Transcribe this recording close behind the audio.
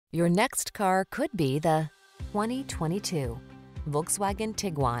Your next car could be the 2022 Volkswagen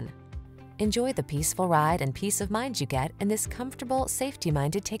Tiguan. Enjoy the peaceful ride and peace of mind you get in this comfortable,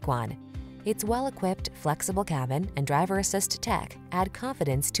 safety-minded Tiguan. Its well-equipped, flexible cabin and driver assist tech add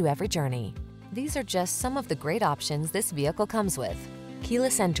confidence to every journey. These are just some of the great options this vehicle comes with: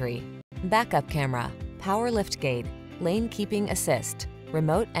 keyless entry, backup camera, power liftgate, lane keeping assist,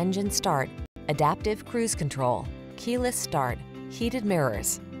 remote engine start, adaptive cruise control, keyless start, heated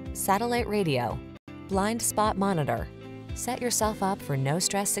mirrors, satellite radio, blind spot monitor. Set yourself up for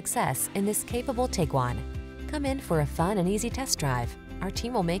no-stress success in this capable Tiguan. Come in for a fun and easy test drive. Our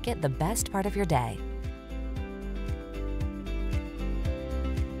team will make it the best part of your day.